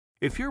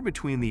If you're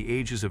between the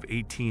ages of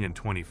 18 and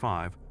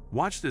 25,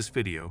 watch this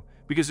video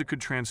because it could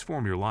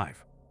transform your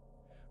life.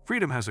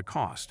 Freedom has a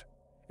cost.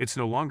 It's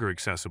no longer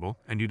accessible,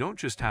 and you don't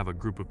just have a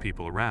group of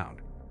people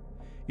around.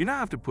 You now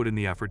have to put in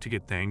the effort to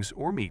get things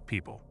or meet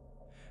people.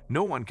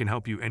 No one can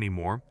help you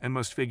anymore and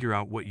must figure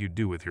out what you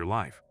do with your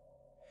life.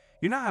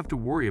 You now have to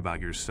worry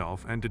about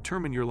yourself and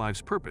determine your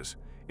life's purpose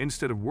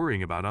instead of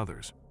worrying about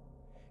others.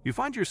 You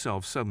find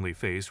yourself suddenly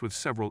faced with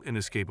several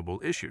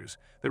inescapable issues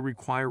that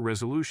require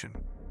resolution.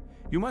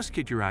 You must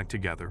get your act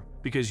together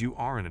because you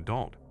are an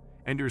adult,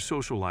 and your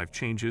social life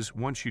changes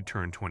once you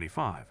turn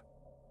 25.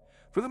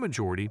 For the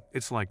majority,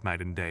 it's like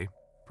night and day.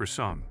 For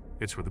some,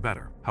 it's for the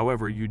better.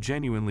 However, you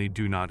genuinely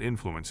do not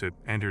influence it,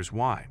 and here's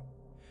why.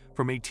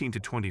 From 18 to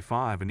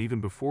 25 and even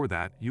before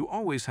that, you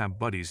always have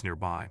buddies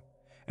nearby,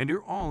 and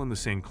you're all in the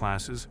same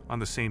classes, on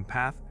the same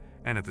path,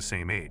 and at the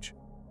same age.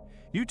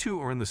 You two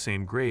are in the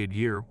same grade,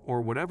 year,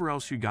 or whatever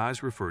else you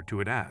guys refer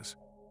to it as.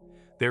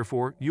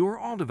 Therefore, you are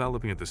all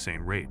developing at the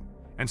same rate,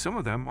 and some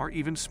of them are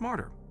even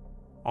smarter.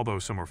 Although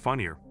some are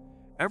funnier,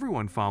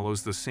 everyone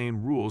follows the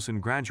same rules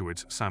and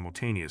graduates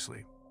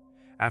simultaneously.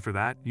 After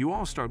that, you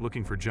all start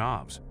looking for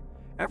jobs.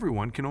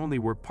 Everyone can only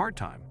work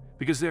part-time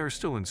because they are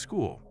still in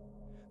school.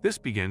 This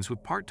begins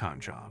with part-time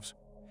jobs.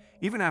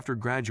 Even after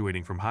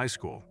graduating from high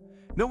school,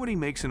 nobody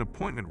makes an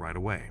appointment right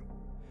away.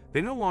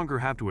 They no longer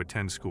have to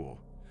attend school,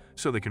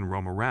 so they can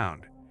roam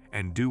around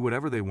and do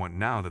whatever they want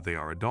now that they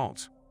are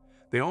adults.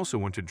 They also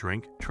want to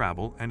drink,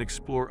 travel, and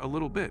explore a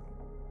little bit.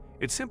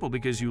 It's simple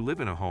because you live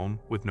in a home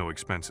with no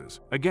expenses.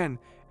 Again,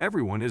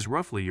 everyone is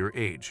roughly your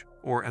age,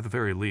 or at the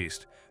very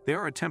least, they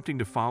are attempting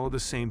to follow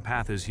the same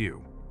path as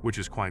you, which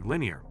is quite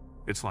linear.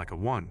 It's like a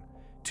 1,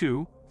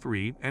 2,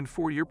 3, and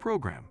 4-year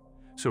program.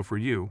 So for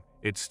you,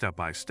 it's step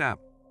by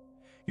step.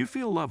 You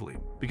feel lovely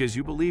because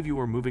you believe you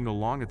are moving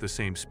along at the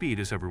same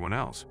speed as everyone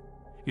else.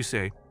 You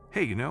say,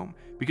 hey,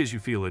 because you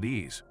feel at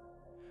ease.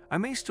 I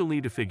may still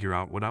need to figure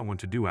out what I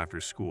want to do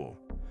after school,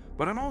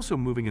 but I'm also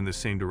moving in the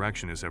same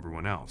direction as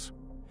everyone else.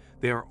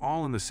 They are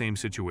all in the same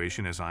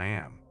situation as I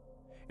am.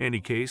 In any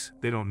case,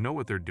 they don't know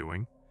what they're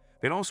doing.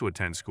 They'd also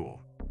attend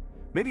school.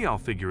 Maybe I'll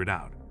figure it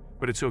out,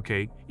 but it's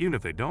okay even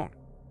if they don't.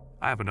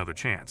 I have another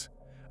chance.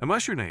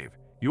 Unless you're naive,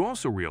 you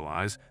also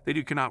realize that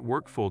you cannot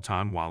work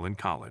full-time while in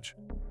college.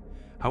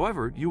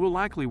 However, you will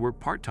likely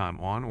work part-time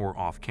on or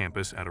off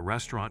campus at a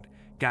restaurant,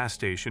 gas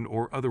station,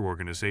 or other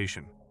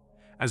organization.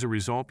 As a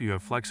result, you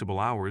have flexible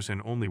hours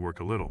and only work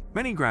a little.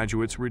 Many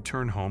graduates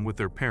return home with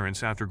their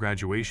parents after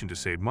graduation to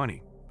save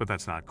money, but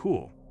that's not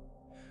cool.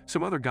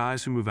 Some other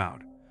guys who move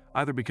out,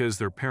 either because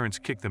their parents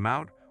kick them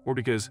out or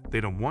because they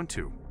don't want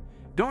to,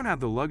 don't have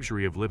the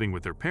luxury of living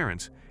with their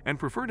parents and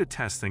prefer to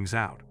test things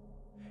out.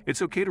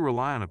 It's okay to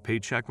rely on a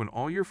paycheck when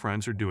all your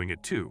friends are doing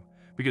it too,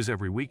 because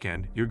every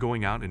weekend you're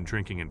going out and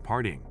drinking and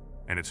partying,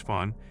 and it's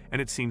fun and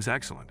it seems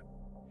excellent.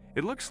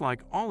 It looks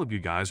like all of you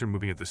guys are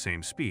moving at the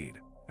same speed,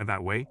 and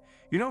that way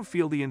you don't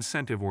feel the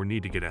incentive or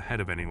need to get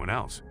ahead of anyone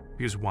else,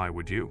 because why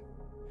would you?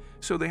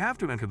 So they have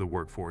to enter the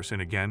workforce,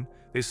 and again,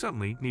 they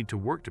suddenly need to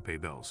work to pay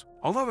bills.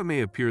 Although it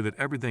may appear that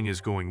everything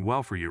is going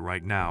well for you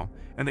right now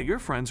and that your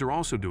friends are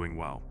also doing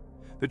well,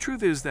 the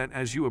truth is that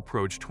as you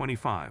approach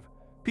 25,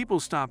 people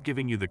stop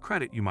giving you the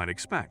credit you might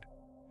expect.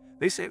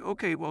 They say,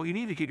 okay, well, you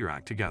need to get your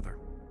act together.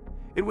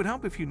 It would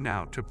help if you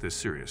now took this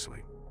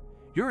seriously.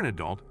 You're an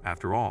adult,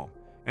 after all,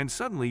 and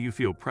suddenly you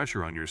feel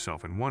pressure on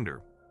yourself and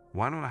wonder,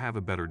 why don't I have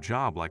a better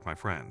job like my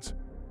friends?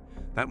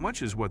 That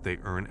much is what they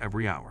earn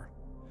every hour.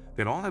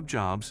 They'd all have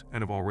jobs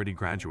and have already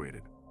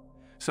graduated.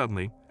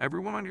 Suddenly,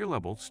 everyone on your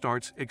level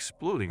starts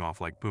exploding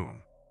off like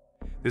boom.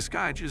 This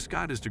guy just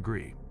got his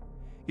degree.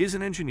 He is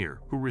an engineer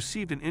who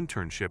received an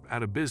internship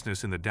at a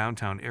business in the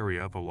downtown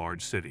area of a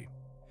large city.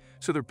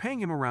 So they're paying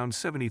him around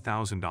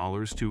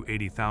 $70,000 to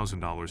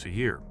 $80,000 a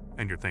year,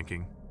 and you're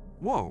thinking,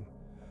 whoa,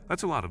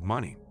 that's a lot of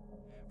money.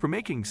 From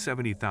making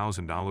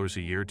 $70,000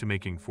 a year to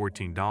making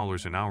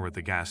 $14 an hour at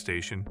the gas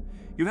station,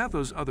 you have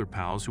those other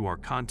pals who are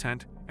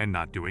content and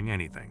not doing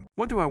anything.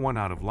 What do I want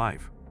out of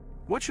life?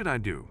 What should I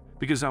do?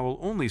 Because I will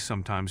only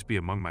sometimes be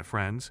among my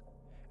friends.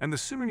 And the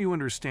sooner you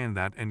understand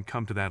that and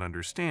come to that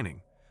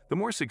understanding, the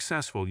more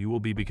successful you will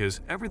be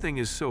because everything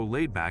is so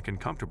laid back and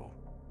comfortable.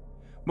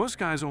 Most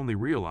guys only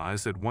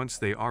realize that once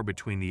they are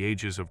between the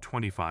ages of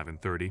 25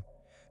 and 30,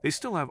 they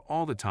still have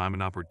all the time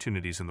and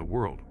opportunities in the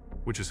world,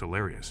 which is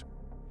hilarious.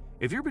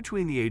 If you're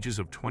between the ages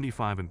of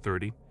 25 and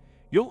 30,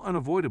 you'll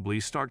unavoidably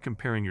start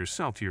comparing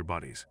yourself to your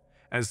buddies,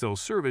 as they'll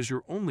serve as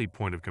your only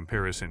point of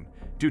comparison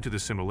due to the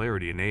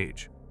similarity in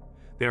age.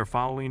 They are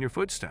following in your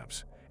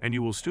footsteps, and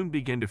you will soon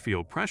begin to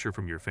feel pressure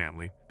from your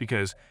family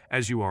because,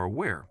 as you are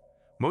aware,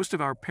 most of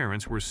our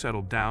parents were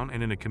settled down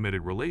and in a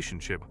committed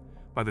relationship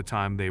by the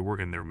time they were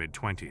in their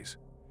mid-20s.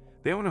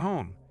 They own a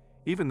home,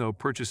 even though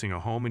purchasing a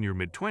home in your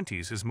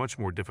mid-20s is much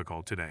more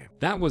difficult today.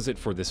 That was it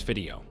for this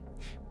video.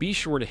 Be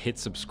sure to hit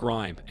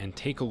subscribe and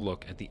take a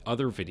look at the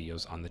other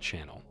videos on the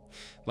channel.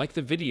 Like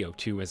the video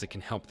too, as it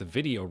can help the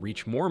video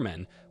reach more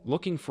men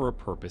looking for a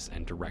purpose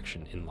and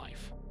direction in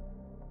life.